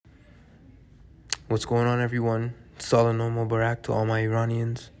What's going on, everyone? Salam Mubarak to all my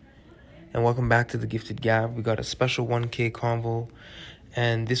Iranians. And welcome back to the Gifted Gab. We got a special 1K convo.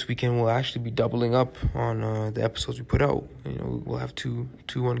 And this weekend we'll actually be doubling up on the episodes we put out. We'll have two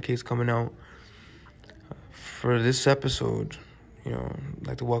 1Ks coming out. For this episode, I'd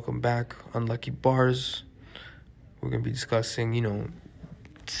like to welcome back Unlcky Barz. We're going to be discussing,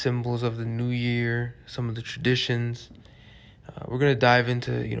 symbols of the new year, some of the traditions. We're going to dive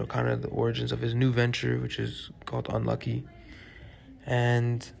into, kind of the origins of his new venture, which is called Unlcky.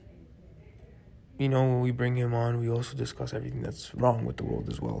 And, when we bring him on, we also discuss everything that's wrong with the world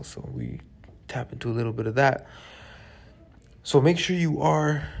as well. So we tap into a little bit of that. So make sure you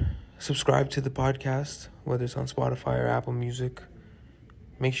are subscribed to the podcast, whether it's on Spotify or Apple Music.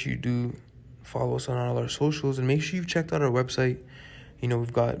 Make sure you do follow us on all our socials. And make sure you've checked out our website.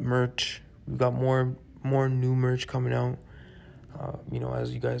 We've got merch. We've got more new merch coming out.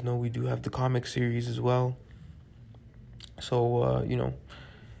 As you guys know, we do have the comic series as well. So,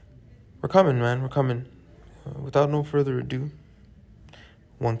 we're coming, man. We're coming. Without no further ado,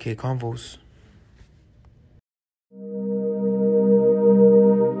 1K Convos.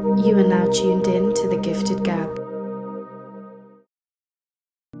 You are now tuned in to the Gifted Gab.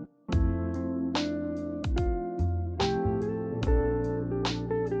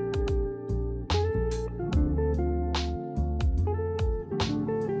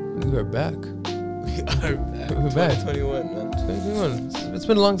 We're back. We're back. 2021, man. 2021. It's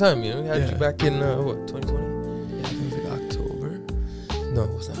been a long time, We had you back in, 2020? Yeah, I think it was like October. No,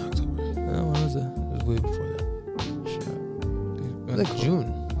 it was not October. No, when was it? It was way before that. Sure. It was like June.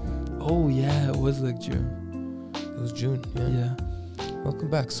 Oh, yeah, it was like June. It was June, Yeah. Welcome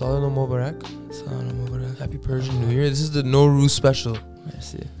back. Salam Mubarak. Salam Mubarak. Happy Persian New Year. This is the Norooz special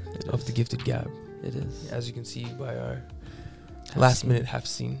Merci. of the Gifted Gab. It is. As you can see by our last minute half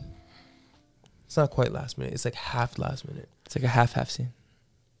scene. It's not quite last minute. It's like half last minute. It's like a half scene.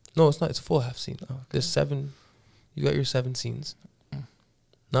 No, it's not. It's a full half scene. Oh, okay. There's 7. You got your 7 scenes.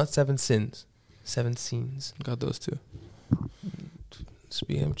 Not 7 sins. 7 scenes. Got those two.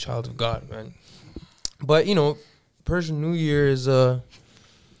 Speaking of child of God, man. But, Persian New Year is,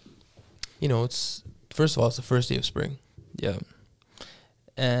 it's, first of all, it's the first day of spring. Yeah.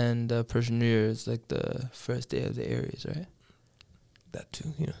 And Persian New Year is like the first day of the Aries, right? That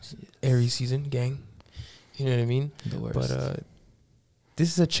too, Aries season, gang. You know what I mean? The worst. But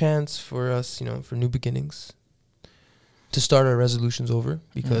this is a chance for us, for new beginnings. To start our resolutions over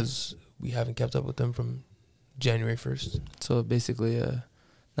because we haven't kept up with them from January 1st. So basically,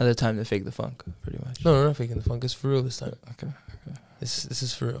 another time to fake the funk, pretty much. No, not faking the funk. It's for real this time. Okay. This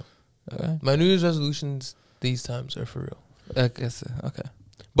is for real. Okay. My New Year's resolutions these times are for real. I guess, okay.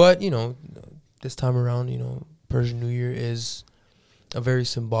 But, this time around, Persian New Year is a very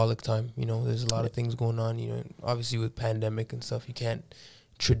symbolic time. There's a lot of things going on. Obviously with pandemic and stuff, you can't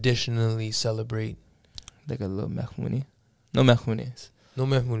traditionally celebrate. Like a little mehmouni. No mehmounis. No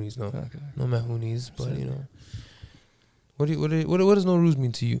mehmounis, no. Okay. No mehmounis, but, what does Norooz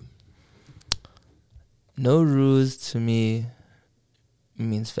mean to you? Norooz to me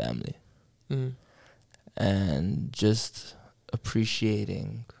means family. Mm. And just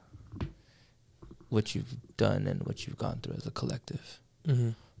appreciating what you've done and what you've gone through as a collective,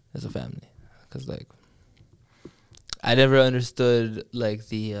 as a family. Because, I never understood,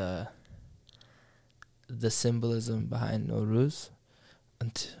 the symbolism behind Norooz.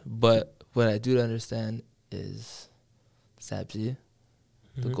 But what I do understand is sabzi,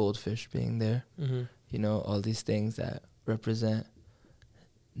 the goldfish being there. All these things that represent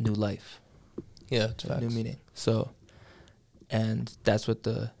new life. Yeah, it's new meaning. So, and that's what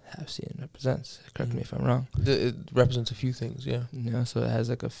the half scene represents. Correct me if I'm wrong. It represents a few things, yeah. So it has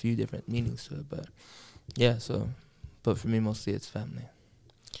a few different meanings to it, but yeah. So, but for me, mostly it's family.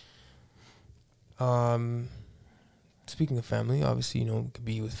 Speaking of family, obviously, we could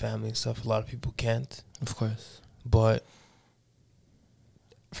be with family and stuff. A lot of people can't, of course. But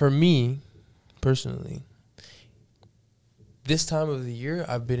for me, personally, this time of the year,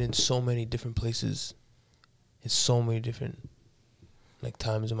 I've been in so many different places, in so many different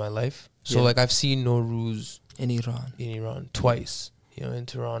times in my life. So I've seen Norooz in Iran twice. In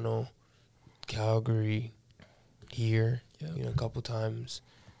Toronto, Calgary, here. A couple times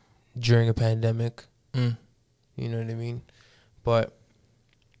during a pandemic. You know what I mean? But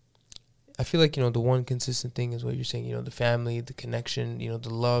I feel like, the one consistent thing is what you're saying, the family, the connection, the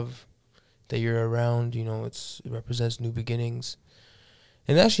love that you're around, it represents new beginnings.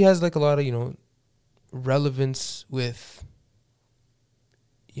 And it actually has a lot of, relevance with,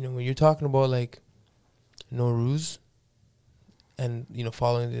 when you're talking about Norooz, and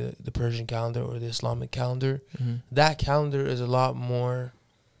following the Persian calendar or the Islamic calendar, Mm-hmm. that calendar is a lot more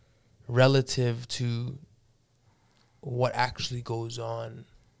relative to what actually goes on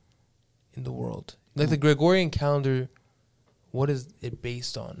in the world. Like the Gregorian calendar, what is it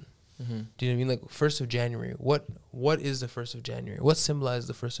based on? Mm-hmm. Do you know what I mean? Like 1st of January. What is the 1st of January? What symbolizes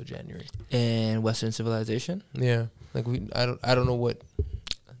the 1st of January? And Western civilization? Yeah. Like I don't know what.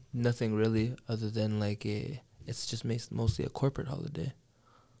 Nothing really, other than like it's just mostly a corporate holiday.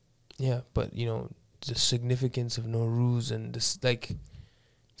 Yeah, but the significance of Norooz and this, like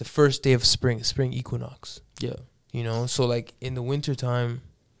the first day of spring equinox. Yeah. So like in the wintertime,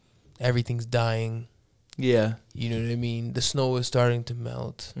 everything's dying. Yeah. You know what I mean? The snow is starting to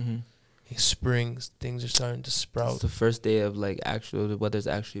melt. Mm-hmm. Spring, things are starting to sprout. It's the first day of like the weather's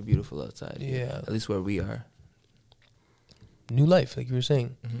actually beautiful outside. Yeah. At least where we are. New life, like you were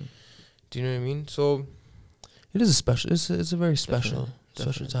saying. Mm-hmm. Do you know what I mean? So it is a special. It's a very special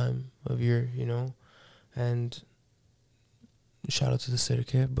time of year, and shout out to the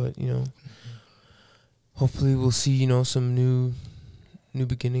Serke, but hopefully we'll see some new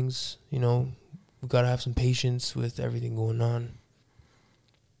beginnings. We gotta have some patience with everything going on.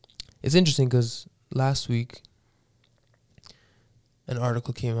 It's interesting because last week an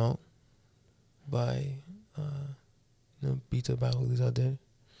article came out by Bita Bahulis out there.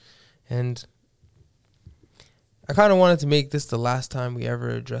 And I kind of wanted to make this the last time we ever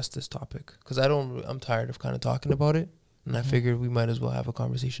address this topic, because I'm tired of kind of talking about it, and I figured we might as well have a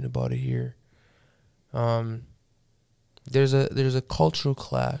conversation about it here. There's a cultural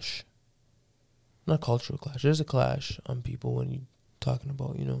clash. Not cultural clash. There's a clash on people when you're talking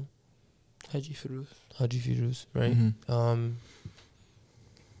about Haji Pirooz, right? Mm-hmm.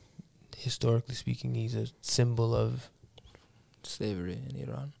 Historically speaking, he's a symbol of slavery in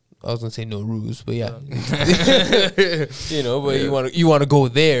Iran. I was gonna say Norooz, but yeah, Yeah. but you want to go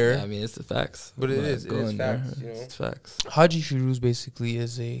there. Yeah, I mean, it's the facts. But it is Going facts. there, it's facts. Haji Pirooz basically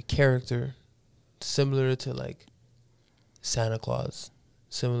is a character similar to like Santa Claus,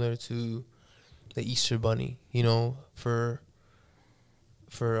 similar to the Easter Bunny. For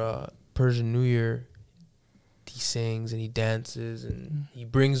Persian New Year, he sings and he dances and he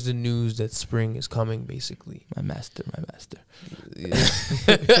brings the news that spring is coming. Basically, My master.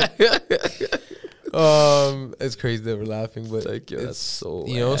 It's crazy that we're laughing, but That's so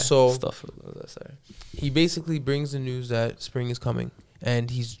so stuff. Sorry. he basically brings the news that spring is coming,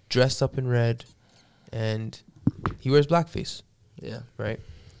 and he's dressed up in red, and he wears blackface. Yeah. Right.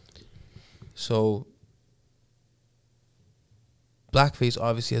 So blackface,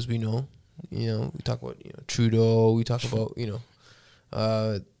 obviously, as we know, we talk about Trudeau. We talk about you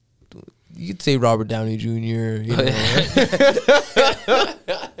could say Robert Downey Jr. You know what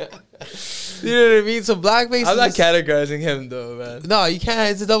I mean? So blackface. I'm not categorizing him though, man. No, you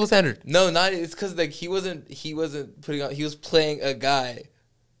can't. It's a double standard. No, not. It's because like he wasn't putting on. He was playing a guy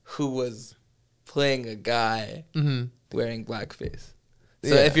who was playing a guy wearing blackface.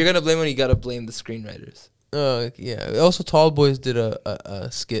 So if you're gonna blame him, you gotta blame the screenwriters. Yeah. Also, Tall Boys did a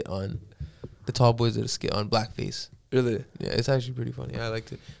skit on. The Tall Boys did a skit on blackface. Really? Yeah, it's actually pretty funny. I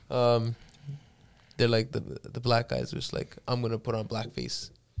liked it. They're like the black guys are just like, I'm gonna put on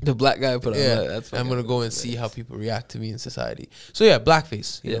blackface. The black guy put on. Yeah, That's I'm gonna go and see how people react to me in society. So yeah,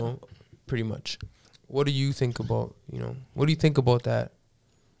 blackface. You know, pretty much. What do you think about What do you think about that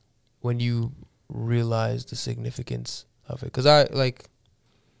when you realize the significance of it? Because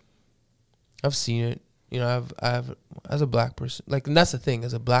I've seen it. I've as a black person, and that's the thing.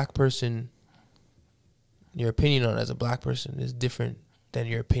 As a black person, your opinion on it as a black person is different than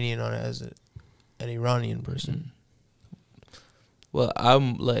your opinion on it as an Iranian person. Well,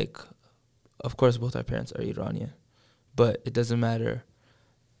 I'm like, of course, both our parents are Iranian, but it doesn't matter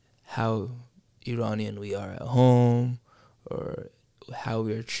how Iranian we are at home or how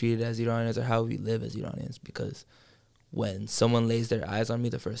we are treated as Iranians or how we live as Iranians, because when someone lays their eyes on me,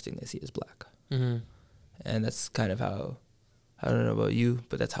 the first thing they see is black. Mm-hmm. And that's kind of how, I don't know about you,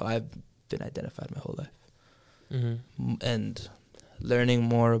 but that's how I've been identified my whole life. Mm-hmm. And learning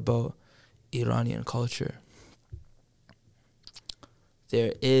more about Iranian culture,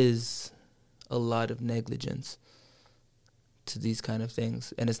 there is a lot of negligence to these kind of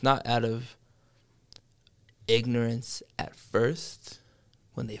things. And it's not out of ignorance at first.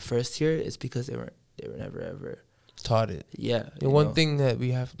 When they first hear it, it's because they were never ever taught it. Yeah. The one thing that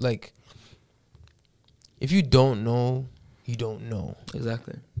we have, if you don't know, you don't know.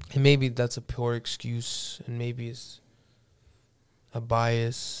 Exactly. And maybe that's a poor excuse, and maybe it's a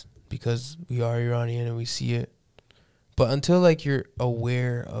bias because we are Iranian and we see it. But until you're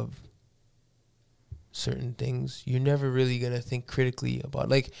aware of certain things, you're never really going to think critically about,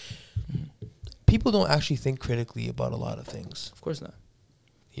 like, people don't actually think critically about a lot of things. Of course not.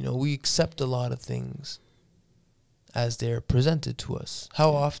 You know, we accept a lot of things as they're presented to us.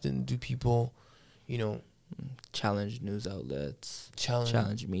 How often do people, you know, challenge news outlets,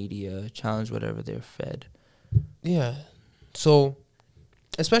 challenge media, challenge whatever they're fed? Yeah. So,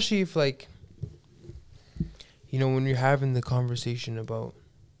 especially if, like, you know, when you're having the conversation about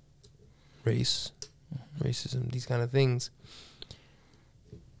race, racism, these kind of things,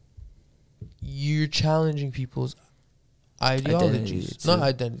 you're challenging people's ideologies. Not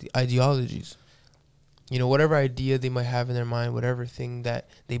identity, ideologies. You know, whatever idea they might have in their mind, whatever thing that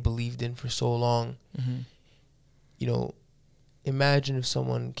they believed in for so long, you know, imagine if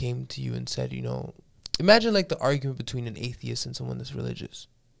someone came to you and said, you know, imagine like the argument between an atheist and someone that's religious.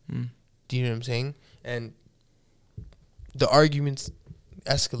 Do you know what I'm saying? And the arguments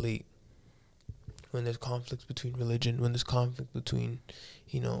escalate when there's conflicts between religion, when there's conflict between,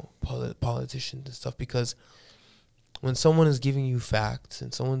 you know, politicians and stuff. Because when someone is giving you facts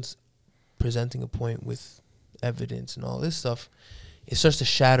and someone's presenting a point with evidence and all this stuff, it starts to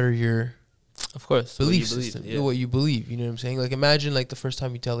shatter your, of course, belief system, what you believe. You know what I'm saying? Like, imagine like the first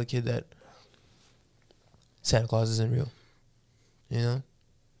time you tell a kid that Santa Claus isn't real. You know,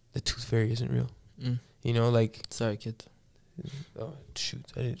 the Tooth Fairy isn't real. You know, like, sorry, kid. Oh shoot!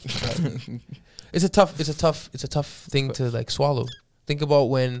 I didn't. It's a tough thing to like swallow. Think about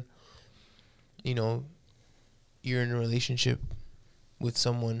when, you know, you're in a relationship with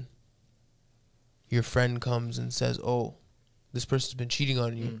someone. Your friend comes and says, "Oh, this person's been cheating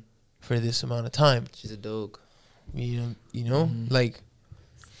on you for this amount of time. She's a dog." You know, like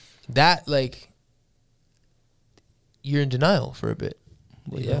that. Like, you're in denial for a bit.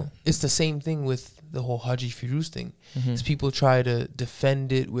 Well, You know? It's the same thing with the whole Haji Pirooz thing. Is people try to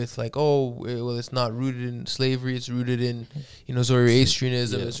defend it with like, oh, well, it's not rooted in slavery. It's rooted in, you know,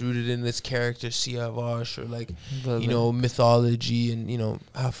 Zoroastrianism. It's rooted in this character Siavash, or like, you know, mythology and, you know,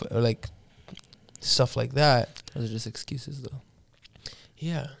 or like stuff like that. Those are just excuses, though.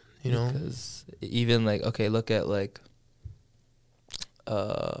 Yeah, you know, because even like, okay, look at like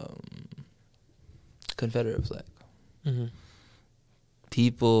Confederate flag.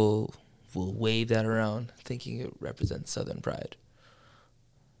 People will wave that around thinking it represents Southern pride.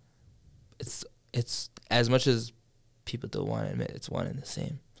 It's as much as people don't want to admit, it's one and the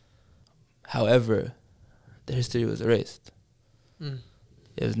same. However, the history was erased.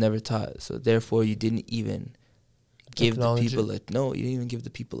 It was never taught, so therefore you didn't even give the people you didn't even give the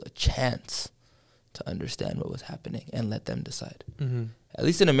people a chance to understand what was happening and let them decide. At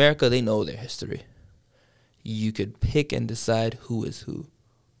least in America, they know their history. You could pick and decide who is who.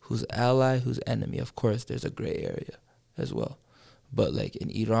 Who's ally, who's enemy. Of course, there's a gray area as well. But like in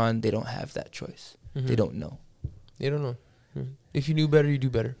Iran, they don't have that choice. They don't know. They don't know. If you knew better, you do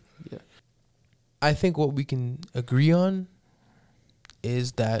better. Yeah. I think what we can agree on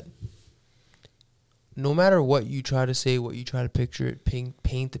is that no matter what you try to say, what you try to picture it,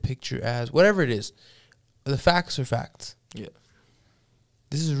 paint the picture as, whatever it is, the facts are facts. Yeah.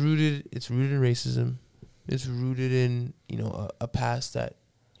 It's rooted in racism. It's rooted in, you know, a past that,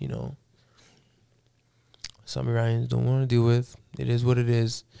 you know, some Iranians don't want to deal with. It is what it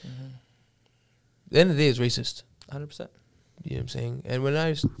is. At the end of the day, it's racist. 100%. You know what I'm saying? And when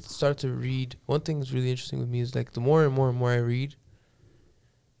I start to read, one thing that's really interesting with me is like the more and more and more I read,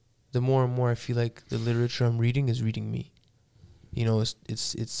 the more and more I feel like the literature I'm reading is reading me. You know,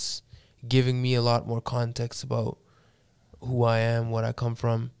 it's giving me a lot more context about who I am, what I come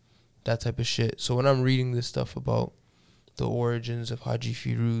from, that type of shit. So when I'm reading this stuff about the origins of Haji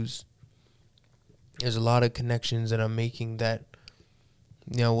Pirooz, there's a lot of connections that I'm making that,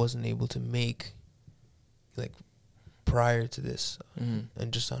 you know, I wasn't able to make like prior to this,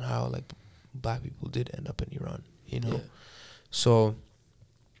 and just on how like black people did end up in Iran, you know. So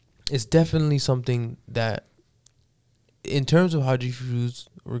it's definitely something that, in terms of Haji Pirooz,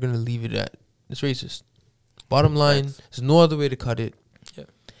 we're gonna leave it at it's racist. Bottom line, there's no other way to cut it. Yeah.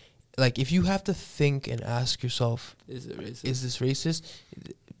 Like, if you have to think and ask yourself, is it racist? Is this racist?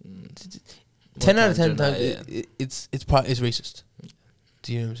 10 out of 10 times, it's racist.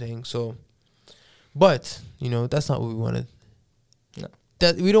 Do you know what I'm saying? So, but, you know, that's not what we wanted. No.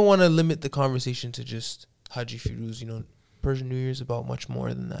 That we don't want to limit the conversation to just Haji Pirooz. You know, Persian New Year is about much more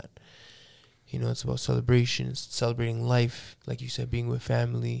than that. You know, it's about celebrations, celebrating life, like you said, being with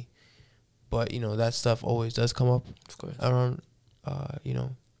family. But, you know, that stuff always does come up, of course, around, you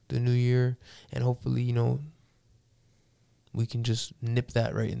know, the new year. And hopefully, you know, we can just nip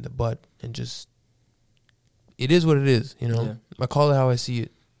that right in the bud and just, it is what it is, you know. Yeah. I call it how I see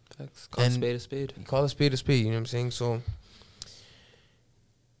it. Facts. Call a spade a spade. Call a spade a spade, you know what I'm saying? So,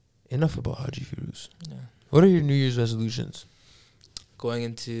 enough about Haji Pirooz. Yeah. What are your New Year's resolutions? Going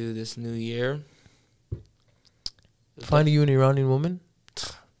into this new year. Finding you an Iranian woman?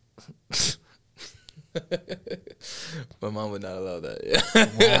 My mom would not allow that. Yeah.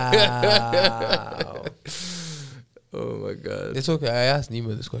 Wow. Oh my God. It's okay. I asked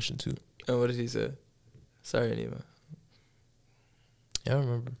Nima this question too. And what did he say? Sorry, Nima. Yeah, I don't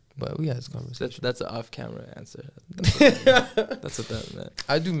remember. But we had this conversation. That's an off-camera answer. That's what that meant.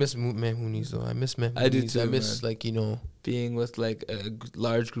 I do miss Mehmoonies though. I miss Mehmoonies. I do too, I miss, man. like, you know, Being with like a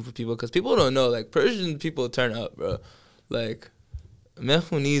large group of people, because people don't know, like, Persian people turn up, bro. Like,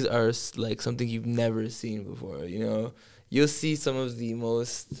 Mehmoonies are like something you've never seen before. You know, you'll see some of the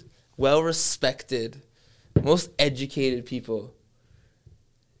most well-respected, most educated people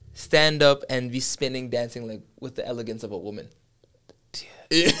stand up and be spinning, dancing like with the elegance of a woman.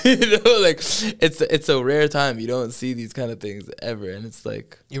 You know, like, it's a rare time. You don't see these kind of things ever, and it's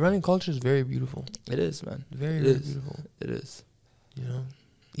like, Iranian culture is very beautiful. it is, man. Very, It very is. beautiful. It is. You know,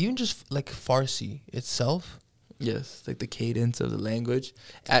 even just like Farsi itself. Yes, like the cadence of the language.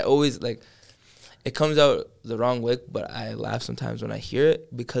 I always, like, it comes out the wrong way, but I laugh sometimes when I hear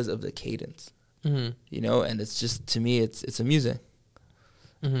it because of the cadence. Mm-hmm. You know, and it's just, to me, it's amusing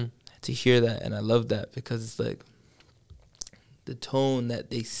Mm-hmm. to hear that, and I love that because it's like the tone that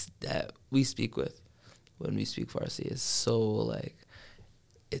we speak with when we speak Farsi is so, like,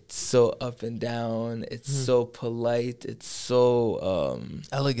 it's so up and down. It's so polite. It's so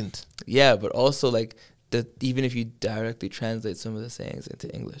Elegant. yeah, but also, like, even if you directly translate some of the sayings into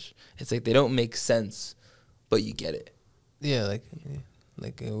English, it's like they don't make sense, but you get it. Yeah, like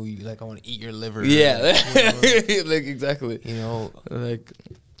I want to eat your liver. Yeah, Like, you know, like, exactly. you know, Like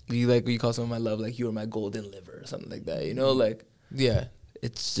you call someone my love, like, you are my golden liver or something like that. You know, like, yeah.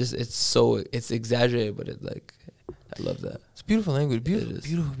 it's just, it's exaggerated, but it's like, I love that. It's beautiful language. Beautiful, It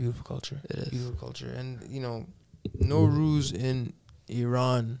is. beautiful culture. It is. Beautiful culture. And, you know, Norooz in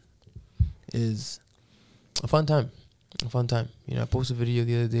Iran is a fun time. A fun time. You know, I posted a video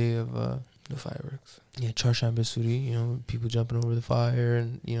the other day of The fireworks. yeah, Charshan Besuri, you know, people jumping over the fire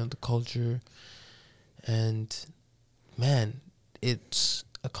and, you know, the culture. And, man, it's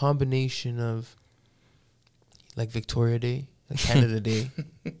a combination of, like, Victoria Day, like Canada Day,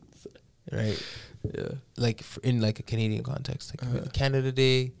 right? Yeah. Like, in, like, a Canadian context. Like, Canada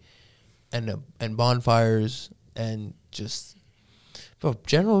Day and bonfires and just... But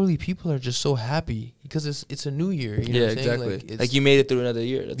generally, people are just so happy because it's a new year. You know Yeah, what I'm saying? exactly. Like, you made it through another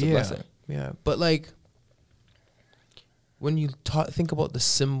year. That's a blessing. Yeah, but like when you think about the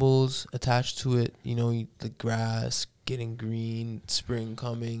symbols attached to it, you know, the grass getting green, spring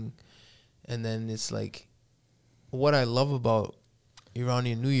coming, and then it's like what I love about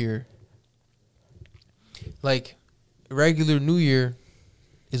Iranian New Year. Like regular New Year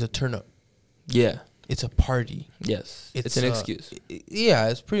is a turn up. Yeah. It's a party. Yes. It's an excuse. Yeah,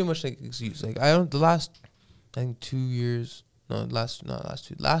 it's pretty much like an excuse. Like I think 2 years. Last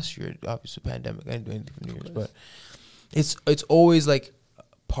year, obviously pandemic. I didn't do anything for New Year's, but it's always like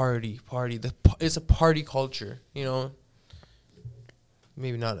party. It's a party culture, you know.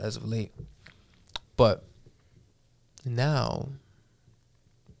 Maybe not as of late, but now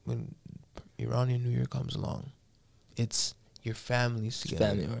when Iranian New Year comes along, it's your families together.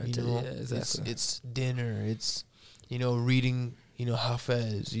 Family oriented, you know? yeah, exactly. It's dinner. It's, you know, reading, you know,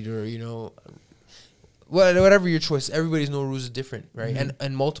 Hafez, either, you know. Whatever your choice, everybody's Norooz is different, right? Mm-hmm.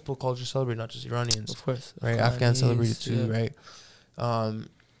 And multiple cultures celebrate, not just Iranians, Of course. right? Afghanis, Afghans celebrate it too, yeah. right?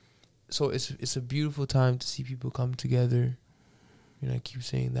 So it's a beautiful time to see people come together. You know, I keep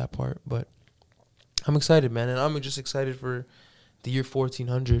saying that part, but I'm excited, man, and I'm just excited for the year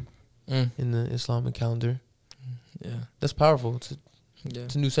 1400 in the Islamic calendar. Yeah. That's powerful. Yeah.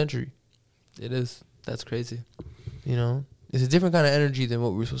 It's a new century. It is. That's crazy. You know, it's a different kind of energy than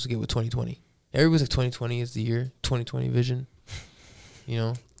what we were supposed to get with 2020. Everybody's like 2020 is the year, 2020 vision. You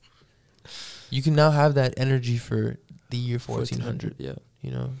know, you can now have that energy for the year 1400. Yeah.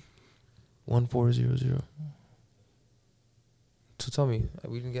 You know, 1400. So tell me, I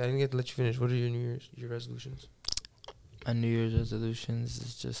didn't get to let you finish. What are your resolutions? My New Year's resolutions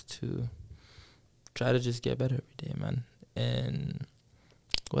is just to try to just get better every day, man. And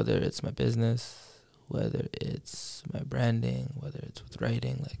whether it's my business, whether it's my branding, whether it's with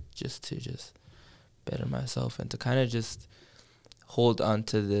writing, like just to better myself and to kind of just hold on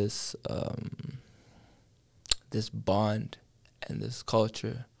to this this bond and this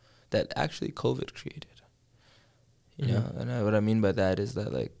culture that actually COVID created. You know, and what I mean by that is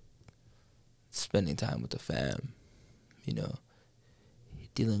that, like, spending time with the fam, you know,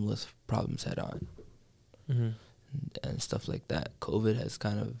 dealing with problems head on, and stuff like that. COVID has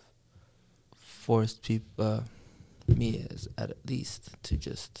kind of forced people, me at least, to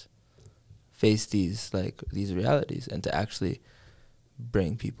just face these realities and to actually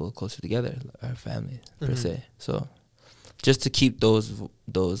bring people closer together, our family per se. So just to keep those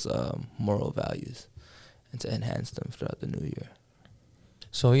moral values and to enhance them throughout the new year.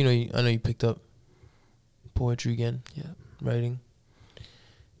 So, you know, I know you picked up poetry again. Yeah. Writing.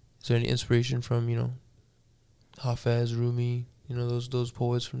 Is there any inspiration from, you know, Hafez, Rumi, you know, those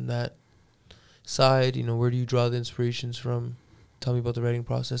poets from that side? You know, where do you draw the inspirations from? Tell me about the writing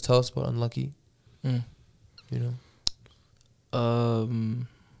process. Tell us about Unlcky. You know.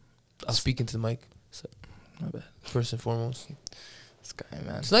 I'll speak into the mic. So, my bad. First and foremost. This guy,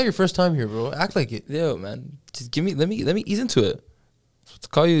 man. It's not your first time here, bro. Act like it. Yo, man. Just let me ease into it. To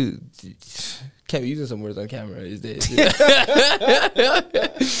call you, can't be using some words on camera these days.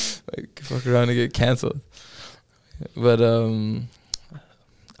 Like, fuck around and get canceled. But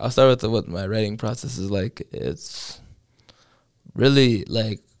I'll start with what my writing process is like. It's really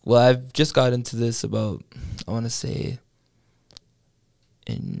like, well, I've just got into this about, I want to say,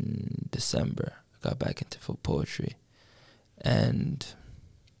 in December. I got back into poetry. And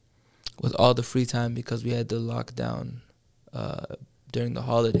with all the free time, because we had the lockdown during the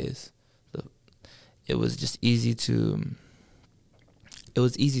holidays, it was just easy to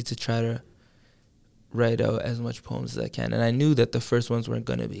try to write out as much poems as I can. And I knew that the first ones weren't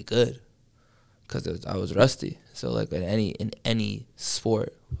going to be good because I was rusty. So like in any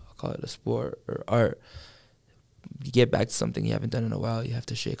sport, I'll call it a sport or art, you get back to something you haven't done in a while, you have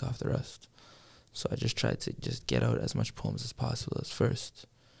to shake off the rust. So I just tried to just get out as much poems as possible as first.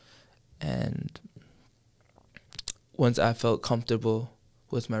 And once I felt comfortable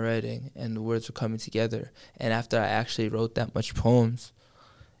with my writing and the words were coming together, and after I actually wrote that much poems,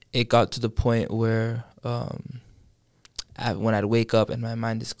 it got to the point where when I'd wake up and my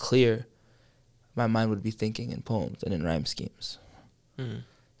mind is clear, my mind would be thinking in poems and in rhyme schemes.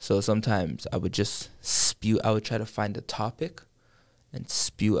 So sometimes I would just I would try to find a topic and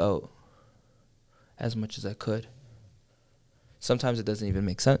spew out as much as I could. Sometimes it doesn't even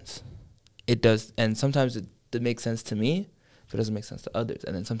make sense. It does, and sometimes it makes sense to me, but it doesn't make sense to others.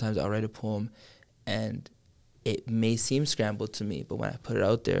 And then sometimes I'll write a poem and it may seem scrambled to me, but when I put it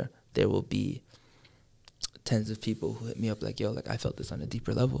out there, there will be tens of people who hit me up like, yo, like I felt this on a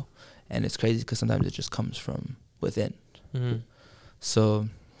deeper level. And it's crazy because sometimes it just comes from within. So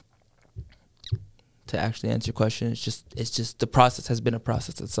to actually answer your question, it's just the process has been a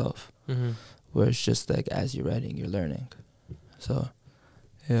process itself, where it's just like as you're writing, you're learning. So,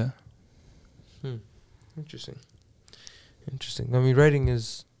 yeah. Interesting. I mean, writing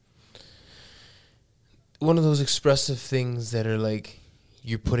is one of those expressive things that are like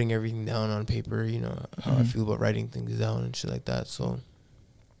you're putting everything down on paper. You know how I feel about writing things down and shit like that. So,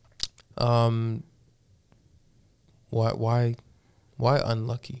 why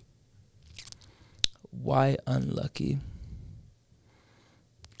Unlcky? Why Unlcky?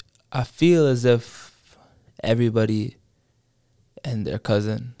 I feel as if everybody and their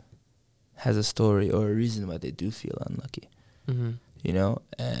cousin has a story or a reason why they do feel unlucky. You know,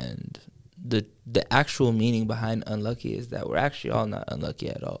 and the actual meaning behind unlucky is that we're actually all not unlucky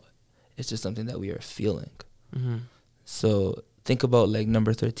at all. It's just something that we are feeling. So think about like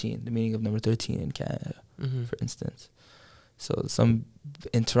number 13, the meaning of number 13 in Canada, for instance. So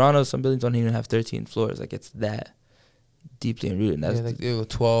in Toronto, some buildings don't even have 13 floors. Like it's that deeply enrooted. And that's like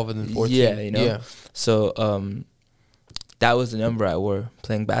 12 and then 14. Yeah, you know. Yeah. So that was the number I wore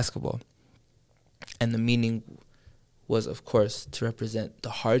playing basketball. And the meaning was, of course, to represent the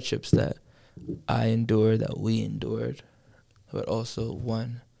hardships that I endured, that we endured, but also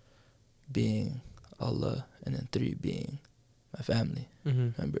 1 being Allah and then 3 being my family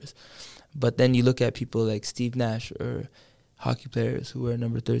members. But then you look at people like Steve Nash or hockey players who are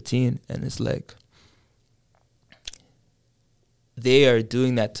number 13, and it's like they are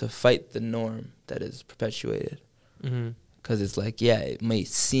doing that to fight the norm that is perpetuated. Because it's like, yeah, it may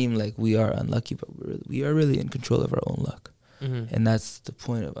seem like we are unlucky, but we are really in control of our own luck. And that's the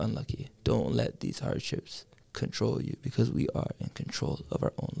point of Unlcky. Don't let these hardships control you, because we are in control of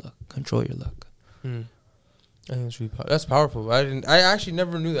our own luck. Control your luck. I think that's really that's powerful. I actually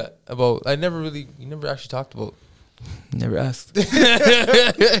never knew that about. You never actually talked about. Never asked. I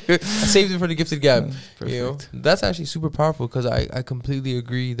saved it for the gifted gab. Perfect. You know, that's actually super powerful, because I completely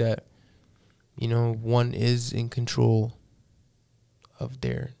agree that, you know, one is in control of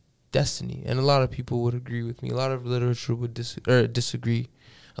their destiny, and a lot of people would agree with me. A lot of literature would disagree.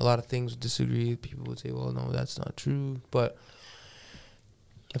 A lot of things would disagree. People would say, "Well, no, that's not true." But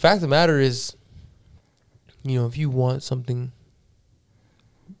the fact of the matter is, if you want something,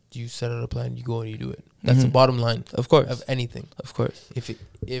 you set out a plan, you go and you do it. That's the bottom line, of course, of anything. Of course, if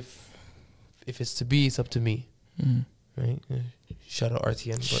it's to be, it's up to me, right? Shout out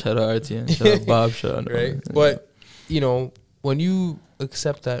RTN. Shout out RTN. Shout out Bob. Shout out right. But when you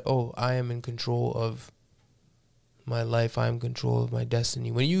accept that, I am in control of my life, I am in control of my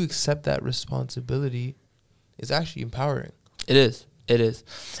destiny. When you accept that responsibility, it's actually empowering. It is.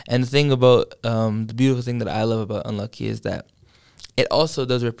 And the thing about the beautiful thing that I love about Unlcky is that it also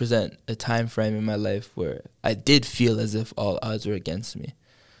does represent a time frame in my life where I did feel as if all odds were against me,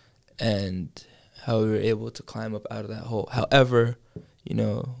 and how we were able to climb up out of that hole. However,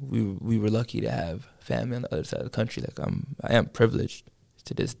 we were lucky to have family on the other side of the country. Like I am privileged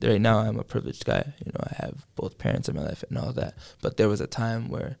to this. Right now, I'm a privileged guy. I have both parents in my life and all that. But there was a time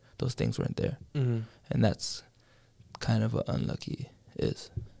where those things weren't there, and that's kind of what Unlcky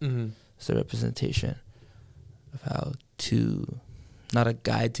is. It's a representation of how to, not a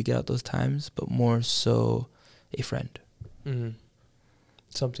guide to get out those times, but more so a friend.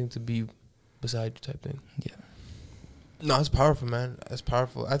 Something to be beside you type thing. Yeah. No, it's powerful, man. It's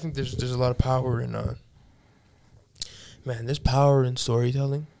powerful. I think there's a lot of power in there's power in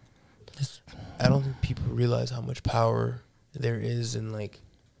storytelling. I don't think people realize how much power there is in like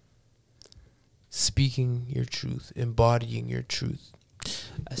speaking your truth, embodying your truth.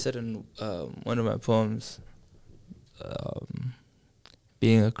 I said in one of my poems,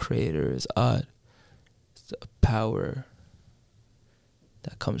 being a creator is odd. It's a power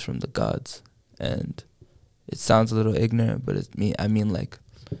that comes from the gods. And it sounds a little ignorant, but I mean like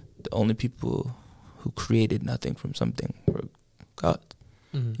the only people who created nothing from something were God.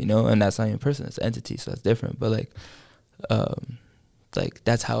 And that's not even a person, it's an entity, so that's different. But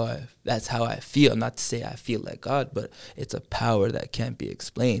that's how I feel. Not to say I feel like God, but it's a power that can't be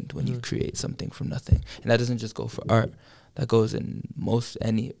explained when you create something from nothing. And that doesn't just go for art. That goes in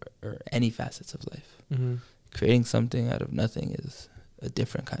any facets of life. Creating something out of nothing is a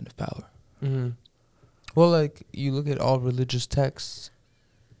different kind of power. Well, like you look at all religious texts.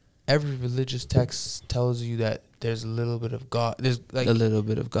 Every religious text tells you that there's a little bit of God. There's like a little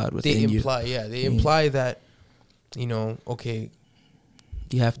bit of God within you. They imply that, okay,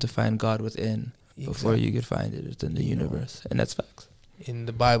 you have to find God within before you could find it within the universe, and that's facts. In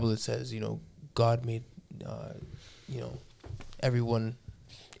the Bible, it says, God made, everyone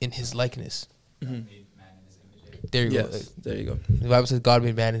in His likeness. There you go. There you go. The Bible says God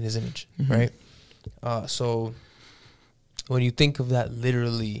made man in His image, right? So when you think of that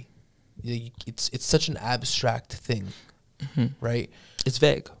literally, it's such an abstract thing, right? It's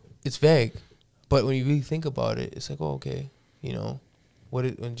vague. But when you really think about it, it's like, okay,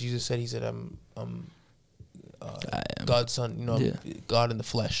 when Jesus said, He said, I'm God's son, God in the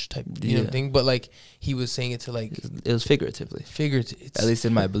flesh type, thing. But like He was saying it to like, it was figuratively. At least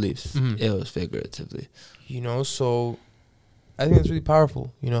in my beliefs, it was figuratively. So I think it's really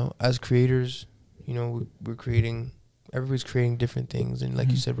powerful. As creators, we're creating. Everybody's creating different things, and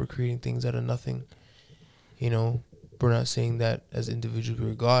like you said, we're creating things out of nothing. We're not saying that as individuals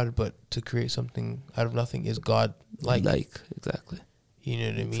we're God, but to create something out of nothing is God-like. Exactly. You know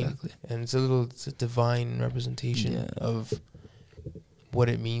what I mean? Exactly. And it's a divine representation of what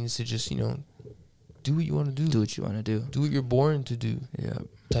it means to just, do what you want to do. Do what you're born to do. Yeah.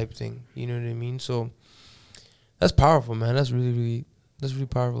 Type thing. You know what I mean? So that's powerful, man. That's really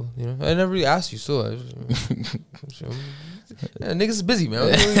powerful. I never really asked you, so niggas is busy,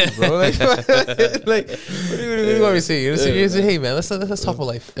 man. Bro, like, what do you want me to say? You say, hey, man, let's talk about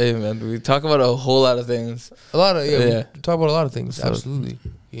life. Hey, man, we talk about a whole lot of things. We talk about a lot of things. So, absolutely,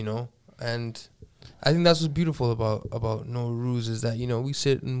 and I think that's what's beautiful about Norooz is that we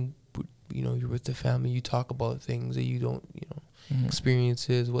sit and you're with the family, you talk about things that you don't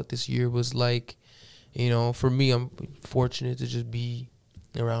experiences, what this year was like. For me, I'm fortunate to just be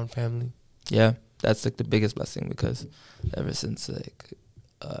around family. Yeah, that's like the biggest blessing because ever since like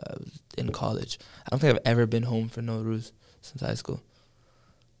in college, I don't think I've ever been home for Norooz since high school.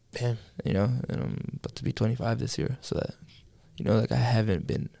 Damn. And I'm about to be 25 this year, so that like I haven't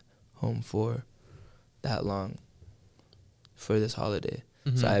been home for that long for this holiday.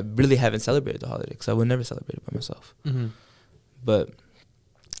 So I really haven't celebrated the holiday because I would never celebrate it by myself. But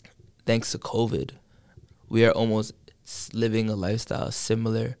thanks to COVID, we are almost living a lifestyle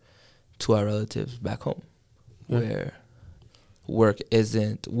similar to our relatives back home, where work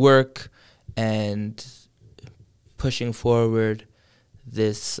and pushing forward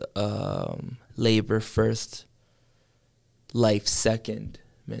this labor first, life second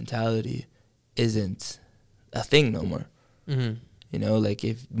mentality isn't a thing no more. You know, like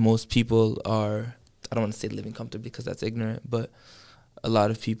if most people are, I don't want to say living comfortably because that's ignorant, but a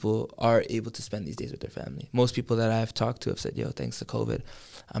lot of people are able to spend these days with their family. Most people that I've talked to have said, yo, thanks to COVID,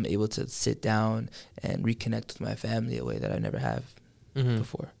 I'm able to sit down and reconnect with my family a way that I never have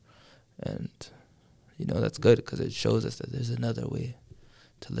before. And, you know, that's good because it shows us that there's another way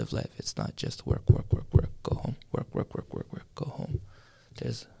to live life. It's not just work, go home, work, go home.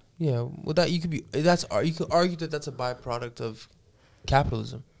 There's... Yeah, well, that you could argue that that's a byproduct of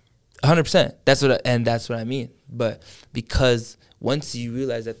capitalism. 100%. That's what I mean. But because once you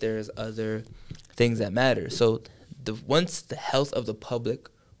realize that there's other things that matter, so once the health of the public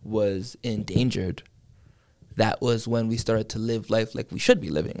was endangered, that was when we started to live life like we should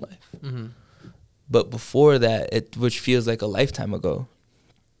be living life. But before that, which feels like a lifetime ago,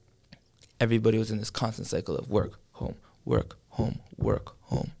 everybody was in this constant cycle of work, home, work, home, work,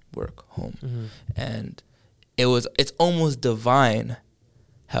 home, work, home. And it's almost divine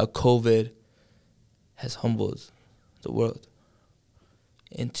how COVID has humbled the world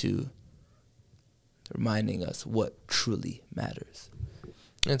into reminding us what truly matters.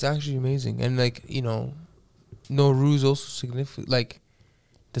 It's actually amazing. And, like, you know, Norooz also significant. Like,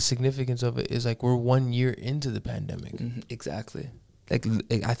 the significance of it is, like, we're 1 year into the pandemic. Exactly. Like,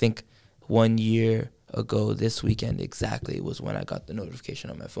 I think 1 year ago this weekend exactly was when I got the notification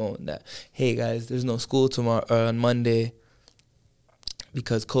on my phone that, hey, guys, there's no school tomorrow on Monday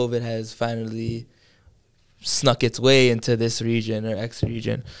because COVID has finally snuck its way into this region or X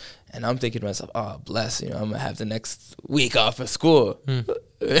region. And I'm thinking to myself, oh, bless, you know, I'm going to have the next week off of school.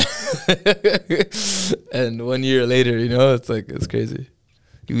 And 1 year later, you know, it's like, it's crazy.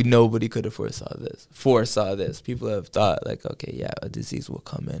 Nobody could have foresaw this. People have thought, like, okay, yeah, a disease will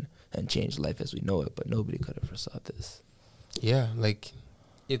come in and change life as we know it, but nobody could have foresaw this. Yeah, like,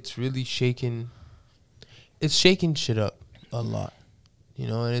 it's really shaken shit up a lot, you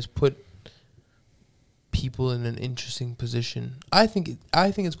know, and it's put people in an interesting position. I think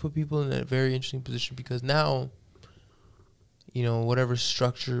it's put people in a very interesting position because now, you know, whatever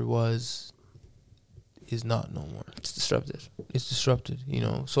structure is not no more. It's disrupted, you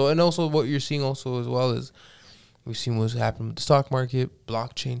know. So, and also what you're seeing also as well is we've seen what's happened with the stock market.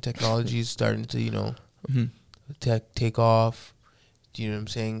 Blockchain technology is starting to, you know, take off. Do you know what I'm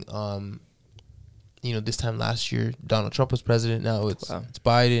saying? You know, this time last year, Donald Trump was president. Now it's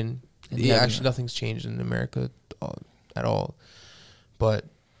Biden. Yeah, actually, nothing's changed in America at all. But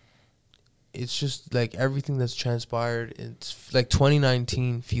it's just like everything that's transpired. It's like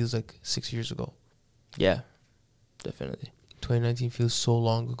 2019 feels like 6 years ago. Yeah, definitely. 2019 feels so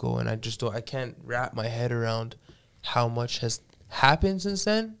long ago, and I can't wrap my head around how much has happened since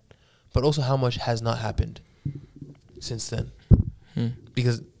then, but also how much has not happened since then.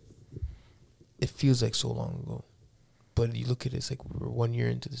 Because it feels like so long ago. But you look at it, it's like we're 1 year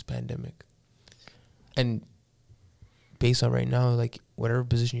into this pandemic. And based on right now, like whatever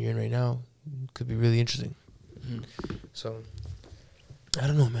position you're in right now, could be really interesting. So, I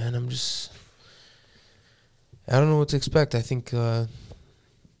don't know, man. I don't know what to expect. I think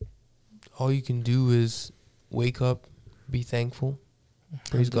all you can do is wake up, be thankful,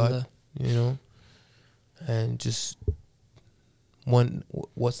 praise God, you know, and just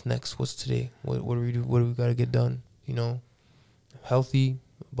what's next? What's today? What do we do? What do we got to get done? You know, healthy,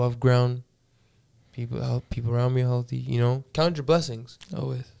 above ground, people around me are healthy, you know. Count your blessings.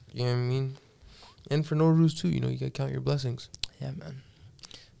 Always. You know what I mean? And for Norooz too, you know, you got to count your blessings. Yeah, man.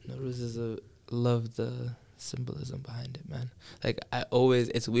 Norooz love the symbolism behind it, man. Like,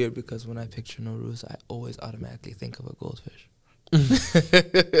 it's weird because when I picture Norooz, I always automatically think of a goldfish.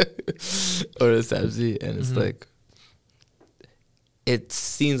 Or a sabzi, and it's like, it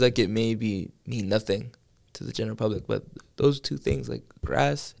seems like it may mean nothing to the general public, but those two things, like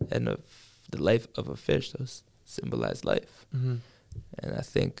grass and the life of a fish, those symbolize life. And I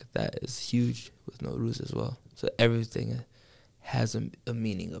think that is huge with Norooz as well. So everything has a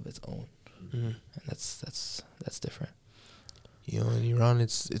meaning of its own, and that's different. You know, in Iran,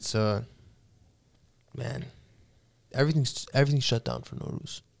 it's man, everything's shut down for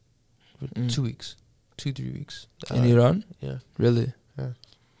Norooz for 2 weeks, 2-3 weeks. In Iran? Yeah. Really? Yeah.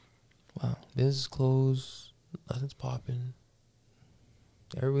 Wow. Business is closed. Nothing's popping.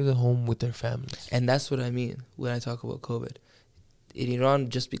 Everybody's at home with their families. And that's what I mean when I talk about COVID. In Iran,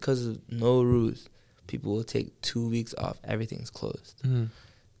 just because of Norooz, people will take 2 weeks off. Everything's closed.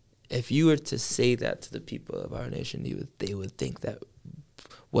 If you were to say that to the people of our nation, they would think that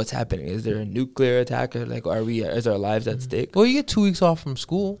what's happening? Is there a nuclear attack? Or like, is our lives at stake? Well, you get 2 weeks off from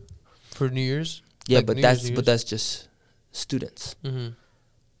school for New Year's. Yeah, like but that's just students.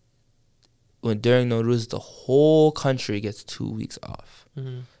 during Norooz, the whole country gets 2 weeks off.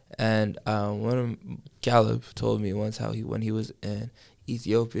 And one of Caleb told me once how when he was in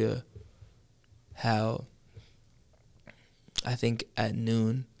Ethiopia, how I think at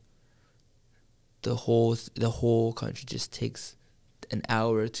noon the whole country just takes an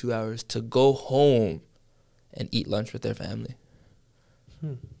hour or 2 hours to go home and eat lunch with their family.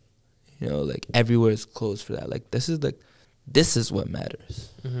 You know, like everywhere is closed for that. Like this is what matters.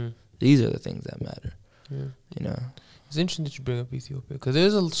 These are the things that matter. You know, it's interesting that you bring up Ethiopia because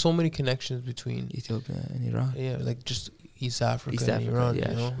there's so many connections between Ethiopia and Iran. Yeah, like just East Africa and Iran. Yeah.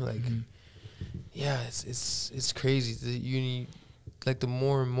 You know, like yeah, it's crazy. Like the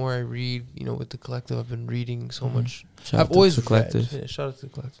more and more I read, you know, with the collective, I've been reading so much. I've always read. Collective. Yeah, shout out to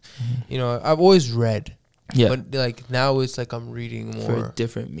the collective. You know, I've always read. Yeah, but like now it's like I'm reading more for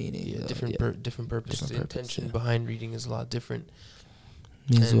different meaning. Yeah, different purpose. The intention behind reading is a lot different.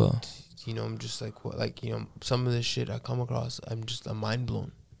 Me as well. You know, I'm just like what, like, you know, some of this shit I come across, I'm mind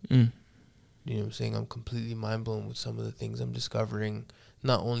blown. You know what I'm saying? I'm completely mind blown with some of the things I'm discovering,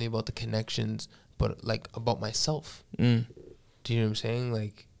 not only about the connections, but like about myself. Do you know what I'm saying?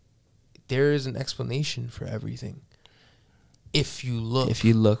 Like, there is an explanation for everything. If you look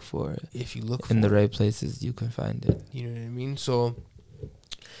for it. If you look in the right places, you can find it. You know what I mean? So,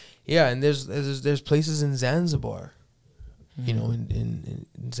 yeah, and there's places in Zanzibar, you know, in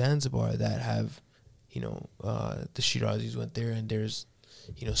Zanzibar that have, you know, the Shirazis went there, and there's,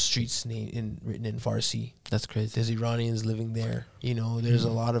 you know, streets written in Farsi. That's crazy. There's Iranians living there. You know, there's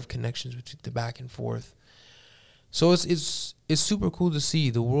a lot of connections between the back and forth. So it's super cool to see.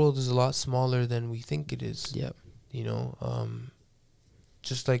 The world is a lot smaller than we think it is. Yep. You know,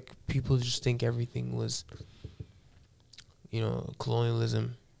 just like people just think everything was, you know,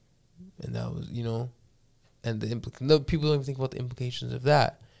 colonialism, and that was, you know, and people don't even think about the implications of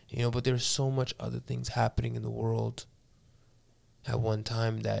that, you know. But there's so much other things happening in the world at one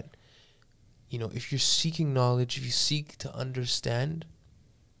time that, you know, if you're seeking knowledge, if you seek to understand,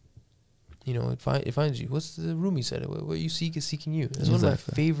 you know, it finds you. What's the Rumi said? What you seek is seeking you. That's one of my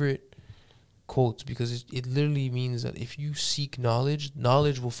favorite quotes, because it literally means that if you seek knowledge,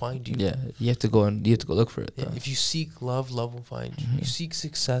 knowledge will find you. Yeah, you have to go look for it. Yeah, if you seek love, love will find you. You seek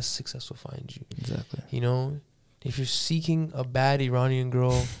success, success will find you. Exactly. You know, if you're seeking a bad Iranian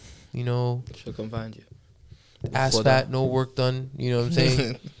girl, you know, she'll come find you. Ass fat, no work done. You know what I'm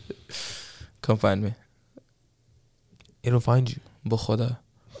saying? Come find me. It'll find you. Bukhoda.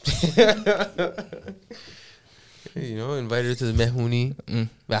 You know, invite her to the mehuni.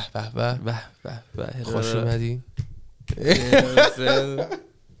 Bah, bah, bah. Bah, bah, bah. Khosh oomadi.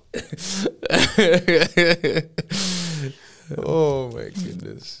 Oh my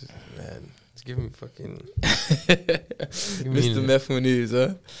goodness, man. It's giving me fucking Mr. Mehuni's,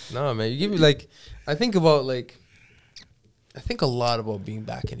 huh? Nah, man. You give me like, I think a lot about being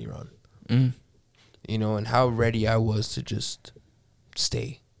back in Iran. You know, and how ready I was to just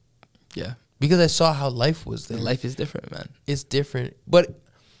stay. Yeah. Because I saw how life was there. Life is different, man. It's different. But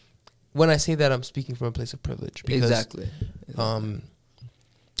when I say that, I'm speaking from a place of privilege. Because, exactly.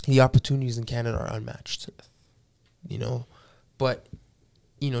 The opportunities in Canada are unmatched. You know? But,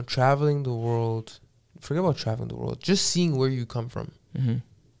 you know, traveling the world, forget about traveling the world, just seeing where you come from.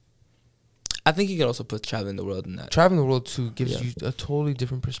 I think you can also put traveling the world in that. Traveling the world, too, gives you a totally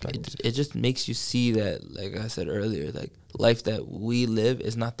different perspective. It just makes you see that, like I said earlier, like, life that we live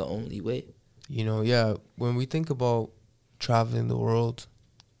is not the only way. You know, yeah, when we think about traveling the world,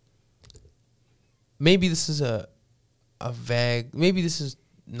 maybe this is a vague, maybe this is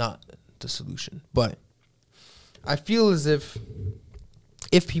not the solution, but I feel as if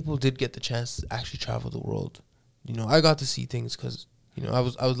people did get the chance to actually travel the world, you know, I got to see things because, you know, I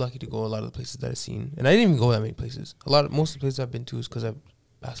was lucky to go a lot of the places that I've seen, and I didn't even go that many places. Most of the places I've been to is because of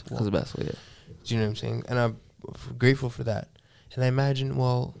basketball. Because of basketball, yeah. Do you know what I'm saying? And I'm grateful for that. And I imagine,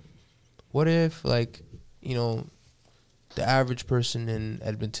 well, what if, like, you know, the average person in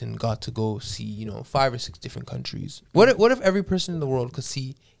Edmonton got to go see, you know, 5 or 6 different countries? What if every person in the world could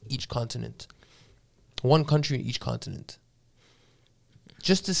see each continent? One country in each continent.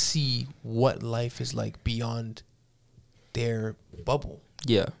 Just to see what life is like beyond their bubble.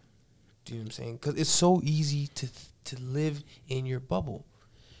 Yeah. Do you know what I'm saying? Because it's so easy to live in your bubble.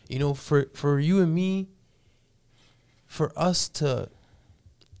 You know, for you and me, for us to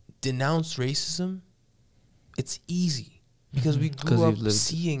denounce racism, it's easy because we grew up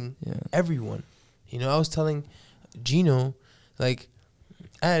seeing everyone. You know, I was telling Gino, like,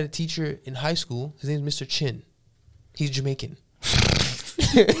 I had a teacher in high school. His name's Mr. Chin. He's Jamaican.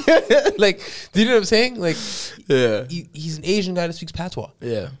 Like, do you know what I'm saying? Like, yeah, he's an Asian guy that speaks patois.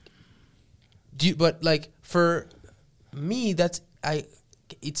 Yeah. But like for me,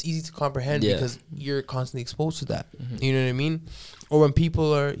 it's easy to comprehend because you're constantly exposed to that. You know what I mean? Or when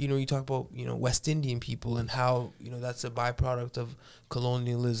people are, you talk about, West Indian people and how, that's a byproduct of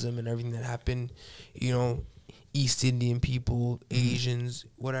colonialism and everything that happened, East Indian people, Asians,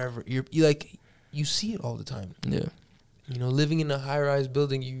 whatever. You see it all the time. Yeah. Living in a high-rise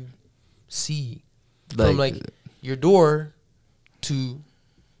building, you see from your door to,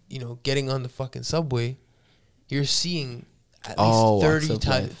 getting on the fucking subway, you're seeing at least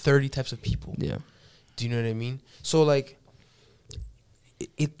 30 types of people. Yeah. Do you know what I mean? So like,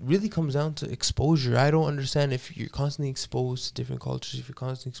 it really comes down to exposure. I don't understand if you're constantly exposed to different cultures, if you're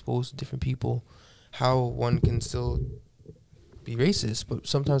constantly exposed to different people, how one can still be racist. But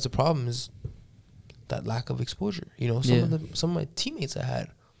sometimes the problem is that lack of exposure. Some of my teammates I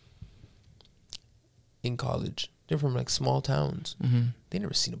had in college, they're from like small towns. They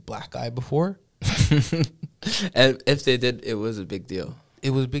never seen a black guy before. And if they did, it was a big deal.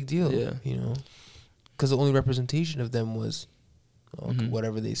 It was a big deal. Yeah. Because the only representation of them was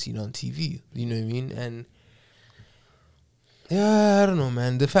whatever they seen on TV. You know what I mean? And yeah, I don't know,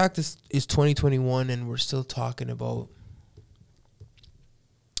 man. The fact is 2021 and we're still talking about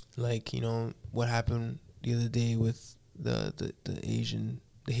like, what happened the other day with the Asian,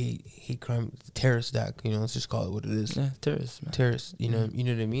 the hate crime, the terrorist act, let's just call it what it is. Yeah, terrorist, man. Terrorist, you know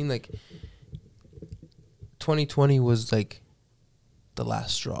what I mean? Like 2020 was like the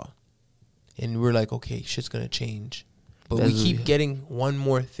last straw. And we're like, okay, shit's gonna change. But we keep getting one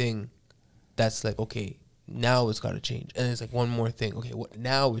more thing that's like, okay, now it's got to change. And it's like one more thing. Okay,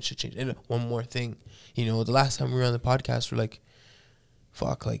 now it should change. And one more thing. The last time we were on the podcast, we're like,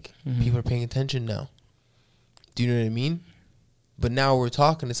 fuck, like, people are paying attention now. Do you know what I mean? But now we're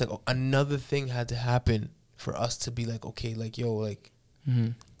talking, it's like another thing had to happen for us to be like, okay, like, yo, like,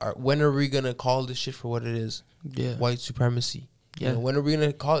 when are we going to call this shit for what it is? Yeah. White supremacy. Yeah. When are we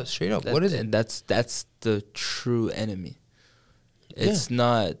going to call it straight up? What is it? And that's the true enemy. It's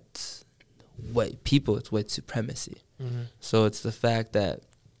not white people, it's white supremacy. So it's the fact that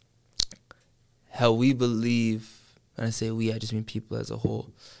how we believe, when I say we, I just mean people as a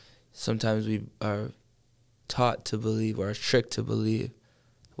whole. Sometimes we are taught to believe or are tricked to believe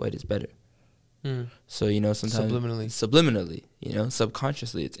white is better. So, sometimes subliminally,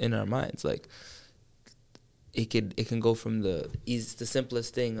 subconsciously, it's in our minds. Like it can go from the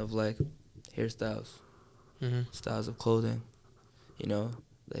simplest thing of like hairstyles, styles of clothing.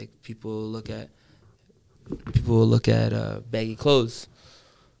 Like people will look at baggy clothes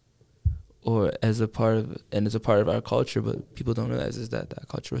or as a part of our culture, but people don't realize is that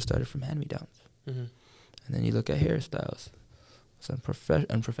culture was started from hand-me-downs. And then you look at hairstyles, it's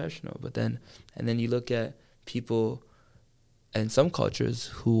unprofessional. And then you look at people in some cultures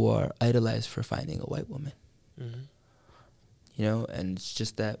who are idolized for finding a white woman. And it's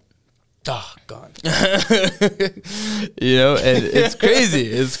just that. Oh God. And it's crazy.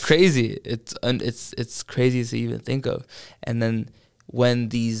 It's crazy. It's crazy to even think of. And then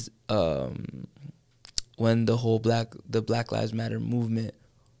when when the whole Black Lives Matter movement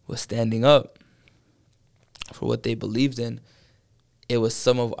was standing up for what they believed in, it was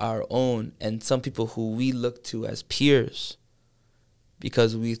some of our own and some people who we looked to as peers,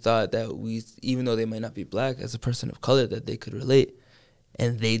 because we thought that even though they might not be black, as a person of color, that they could relate.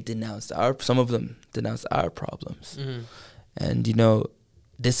 And they some of them denounced our problems. And,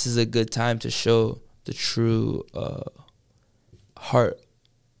 this is a good time to show the true heart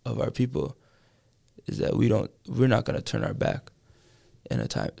of our people, is that we're not going to turn our back in a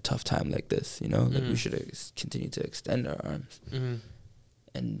tough time like this, Like we should continue to extend our arms.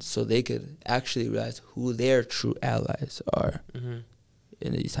 And so they could actually realize who their true allies are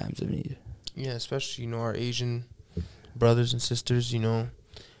in these times of need. Yeah, especially, our Asian brothers and sisters,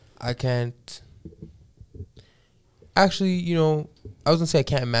 I can't actually, I was gonna say I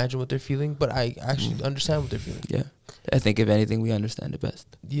can't imagine what they're feeling, but I actually understand what they're feeling. Yeah, I think if anything, we understand it best.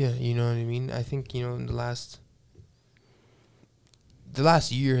 Yeah, you know what I mean. I think in the last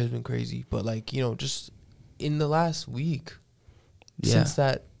year has been crazy, but like just in the last week, since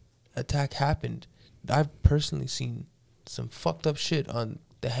that attack happened, I've personally seen some fucked up shit on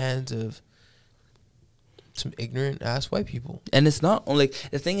the hands of some ignorant ass white people. And it's not only,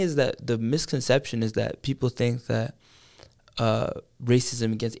 the thing is that the misconception is that people think that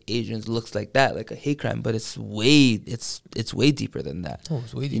racism against Asians looks like that, like a hate crime, but it's way deeper than that. Oh,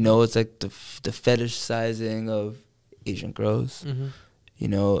 it's way deeper. It's like the fetishizing of Asian girls,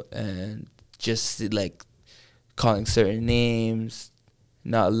 and just like calling certain names,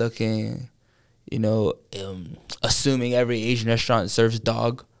 not looking, assuming every Asian restaurant serves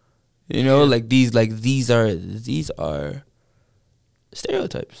dog. You know, like these are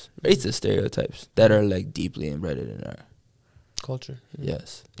stereotypes, racist stereotypes that are like deeply embedded in our culture.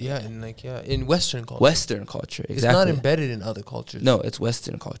 Yes. Yeah, and like in Western culture. Western culture, exactly. It's not embedded in other cultures. No, it's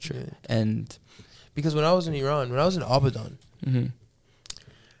Western culture. Yeah. And because when I was in Iran, when I was in Abadan,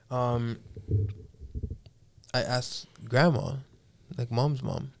 I asked grandma, like mom's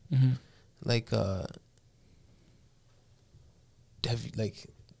mom, like have you, like,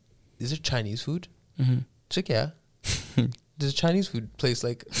 is there Chinese food? She's like, yeah. There's a Chinese food place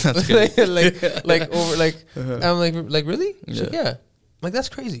like like over like I'm like really? She's like, yeah. Like that's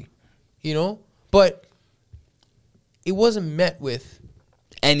crazy, you know. But it wasn't met with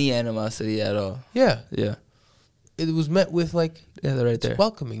any animosity at all. Yeah. It was met with like they're right there,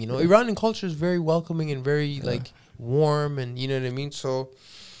 welcoming. You know, Iranian culture is very welcoming and very like warm, and you know what I mean. So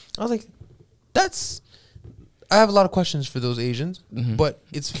I was like, that's. I have a lot of questions for those Asians, but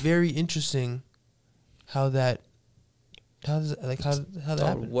it's very interesting how that. How that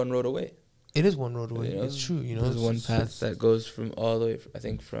happen? One road away. It is one road away. You know, it's true. You know, there's one path that goes from all the way. I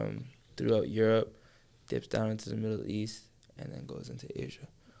think from throughout Europe, dips down into the Middle East, and then goes into Asia.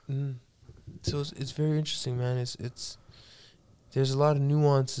 So it's very interesting, man. It's there's a lot of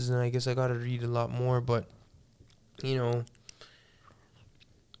nuances, and I guess I gotta read a lot more. But you know,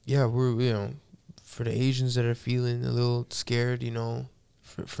 yeah, we're for the Asians that are feeling a little scared, you know,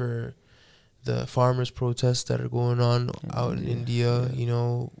 for the farmers' protests that are going on out in India, you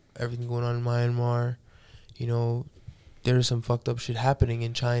know, everything going on in Myanmar, you know, there's some fucked up shit happening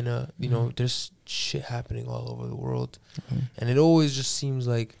in China, you know, there's shit happening all over the world. And it always just seems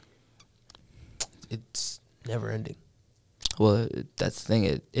like it's never ending. Well, that's the thing,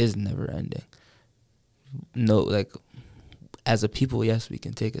 it is never ending. No, like, as a people, yes, we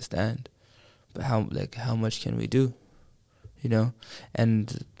can take a stand, but how much can we do, you know?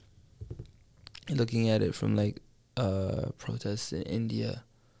 And looking at it from like protests in India,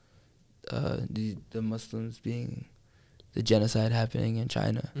 the Muslims being the genocide happening in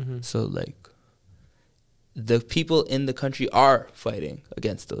China. So like the people in the country are fighting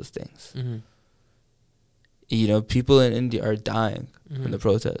against those things. You know, people in India are dying from the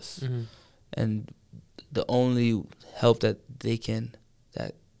protests, and the only help that they can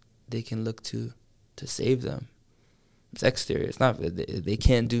look to save them, it's exterior. It's not. They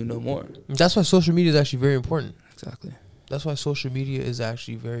can't do no more. That's why social media is actually very important. Exactly. That's why social media is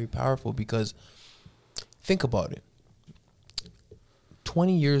actually very powerful, because think about it.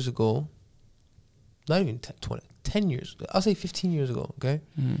 20 years ago, not even 10 years, I'll say 15 years ago, okay?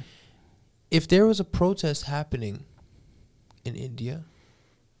 If there was a protest happening in India,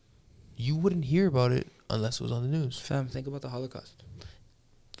 you wouldn't hear about it unless it was on the news. Fam, think about the Holocaust.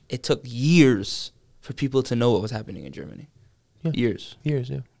 It took years for people to know what was happening in Germany. Years,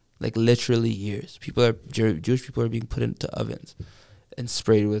 yeah. Like literally years. Jewish people are being put into ovens and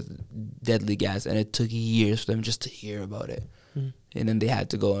sprayed with deadly gas, and it took years for them just to hear about it. And then they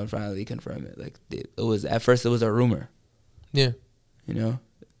had to go and finally confirm it. Like it was at first, it was a rumor. Yeah, you know.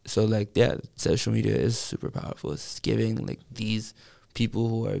 So like, yeah, social media is super powerful. It's giving like these people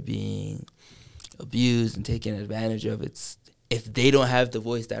who are being abused and taken advantage of. If they don't have the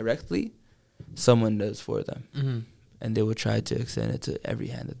voice directly, someone does for them. And they will try to extend it to every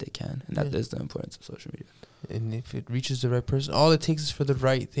hand that they can. And that is the importance of social media. And if it reaches the right person, all it takes is for the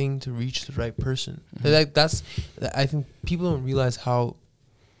right thing to reach the right person. Like I think people don't realize how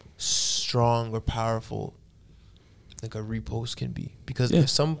strong or powerful like a repost can be. Because if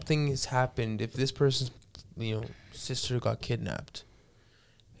something has happened, if this person's, sister got kidnapped,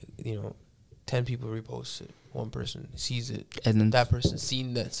 10 people repost it, one person sees it, and then that person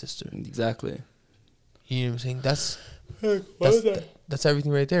seen that sister. Exactly. You know what I'm saying? That's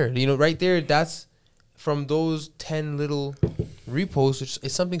everything right there. Right there, that's from those 10 little reposts, which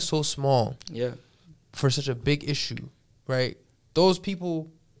is something so small. Yeah. For such a big issue, right? Those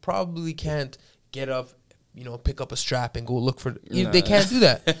people probably can't get up, pick up a strap and go look for they can't do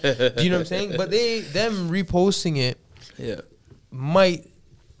that. Do you know what I'm saying? But them reposting it might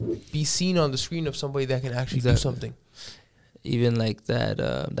be seen on the screen of somebody that can actually do something. Even like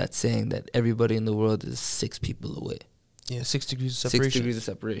that saying that everybody in the world is 6 people away. Yeah, 6 degrees of separation. 6 degrees of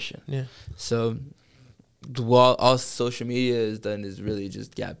separation. Yeah. So all social media has done is really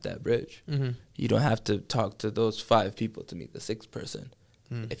just gap that bridge. You don't have to talk to those 5 people to meet the 6th person.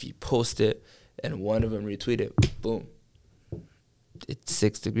 If you post it and one of them retweet it, boom. It's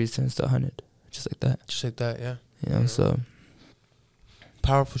 6 degrees turns to 100. Just like that. Just like that, yeah. So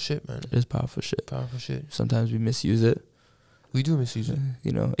powerful shit, man. It is powerful shit. Powerful shit. Sometimes we misuse it. We do misuse it.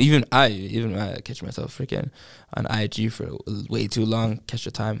 You know, even I catch myself freaking on IG for way too long. Catch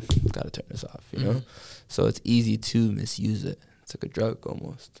the time, gotta turn this off. You know, so it's easy to misuse it. It's like a drug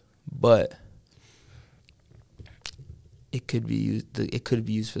almost, but it could be used. It could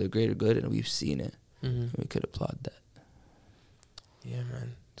be used for the greater good, and we've seen it. We could applaud that. Yeah,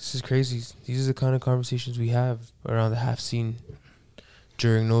 man, this is crazy. These are the kind of conversations we have around the half scene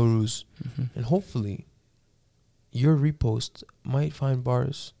during Norooz, and hopefully your repost might find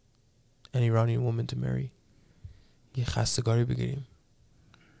Barz an Iranian woman to marry. یه خستگاری بگیریم.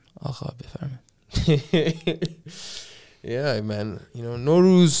 آقا بفرمایید. Yeah, man. You know,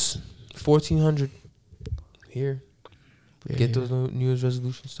 Norooz 1400 here. Get those New Year's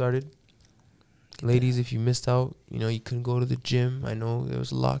resolutions started. Ladies, if you missed out, you know, you couldn't go to the gym. I know there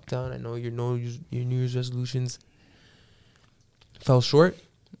was a lockdown. I know your New Year's resolutions fell short.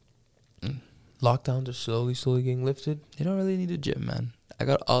 Lockdowns are slowly getting lifted. You don't really need a gym, man. I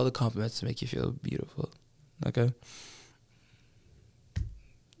got all the compliments to make you feel beautiful. Okay?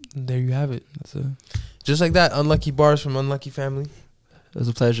 There you have it. That's it. Just like that, Unlcky Barz from Unlcky family. It was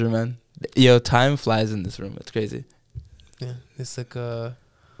a pleasure, man. Yo, time flies in this room. It's crazy. Yeah, it's like I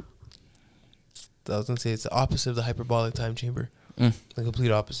was gonna say it's the opposite of the hyperbolic time chamber. The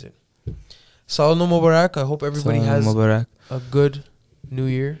complete opposite. Salam Mubarak. I hope everybody has a good New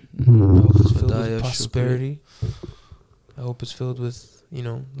Year. I hope it's filled with prosperity. I hope it's filled with, you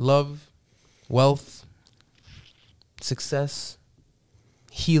know, love, wealth, success,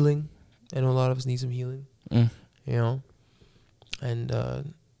 healing. I know a lot of us need some healing. You know, and a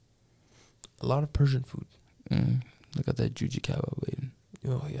lot of Persian food. Look at that juji kebab waiting.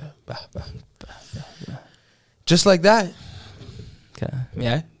 Oh yeah, bah. Just like that. Okay.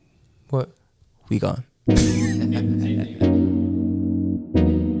 Yeah. What? We gone.